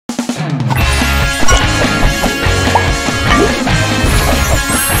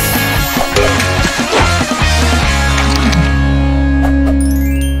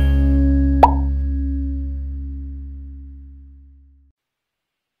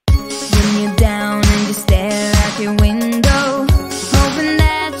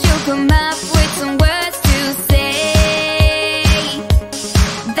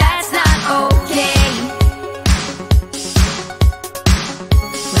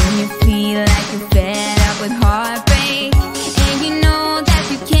you're fed up with heartbreak, and you know that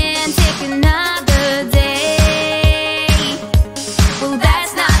you can't take another day. Well,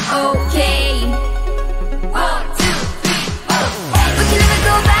 that's not okay. 1, 2, 3, 4. We can never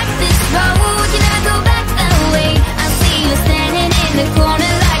go back this road, you never go back that way. I see you standing in the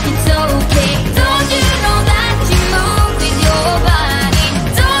corner like it's okay. Don't you know that you move with your body?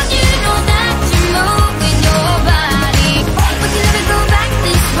 Don't you know that you move with your body? We can never go back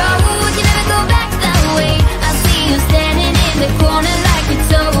this road, you never go back that way. I see you standing in the corner like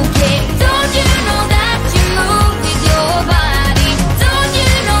it's okay. Don't you know that you move with your body? Don't you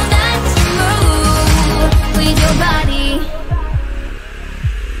know that you move with your body?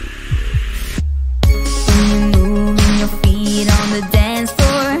 When you're moving your feet on the dance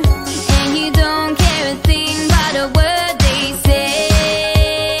floor, and you don't care a thing about a word they say,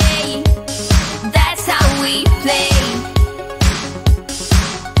 that's how we play.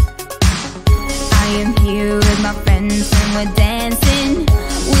 I am here with my friends and we're dancing.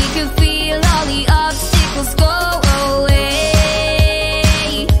 We can feel all the obstacles go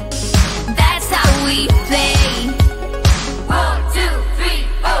away. That's how we play. 1, 2, 3,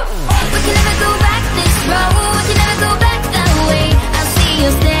 4. We can never go back this road, you never go back that way. I see you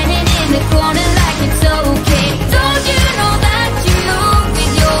standing in the corner like it's okay. Don't you know that you move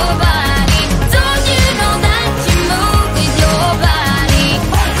with your body? Don't you know that you move with your body?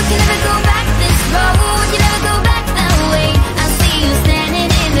 We can never go back this road, you never go back that way. I see you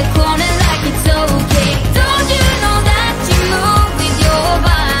standing in the corner like it's okay. Don't you know that you move with your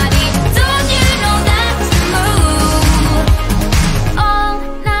body? Don't you know that you move all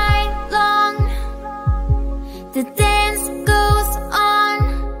night long? The dance goes on.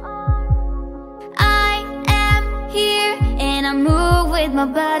 I am here and I move with my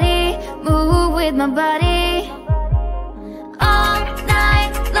body, move with my body. All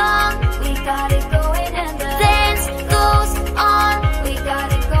night long, we got it going and the dance goes on. We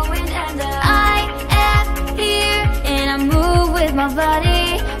got it going and I am here and I move with my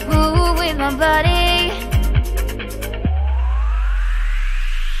body, move with my body.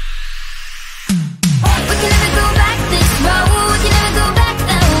 We can never go back this road, you never go back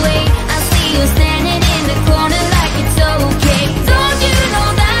that way. I see you standing in the corner like it's okay. Don't you know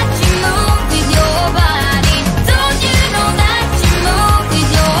that you move with your body? Don't you know that you move with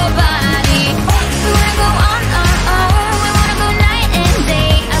your body? We wanna go on, we wanna go night and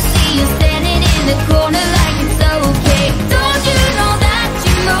day. I see you standing in the corner like it's okay. Don't you know that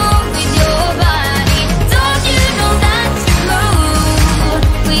you move with your body? Don't you know that you move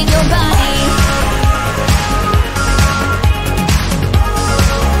with your body?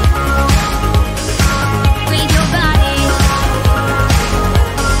 With your body.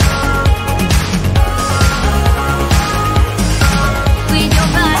 With your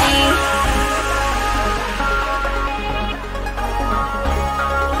body.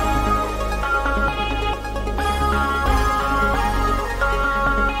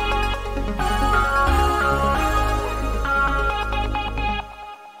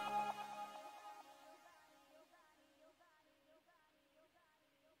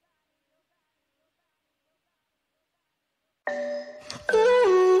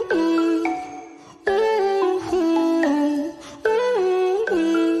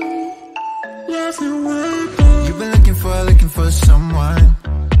 You've been looking for someone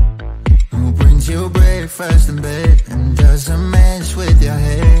who brings you breakfast in bed and doesn't mess with your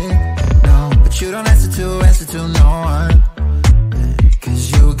head. No, but you don't answer to no one.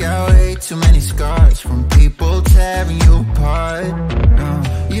 'Cause you got way too many scars from people tearing you apart. No,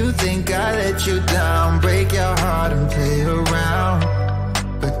 you think I let you down, break your heart and play around,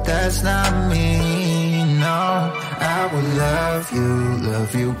 but that's not me. No, I will love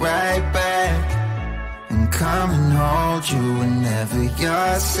you right back, and come and hold you whenever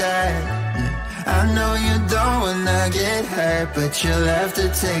you're sad. Yeah, I know you don't wanna get hurt, but you'll have to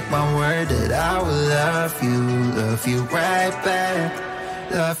take my word that I will love you right back,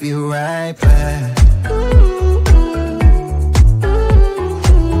 love you right back.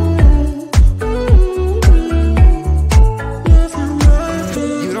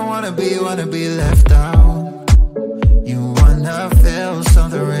 You don't wanna be left out. You wanna feel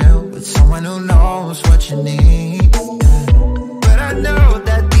something real with someone who knows what you need. But I know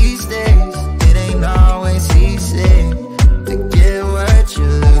that these days it ain't always easy to get what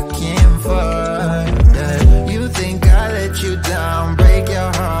you're looking for. Yeah. You think I let you down, break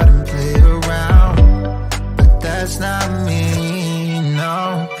your heart and play around, but that's not me.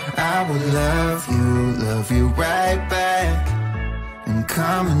 No, I will love you right back, and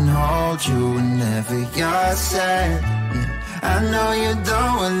come and hold you whenever you're sad. Yeah, I know you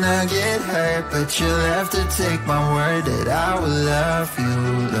don't wanna get hurt, but you'll have to take my word that I will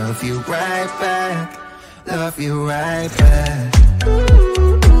love you right back, love you right back.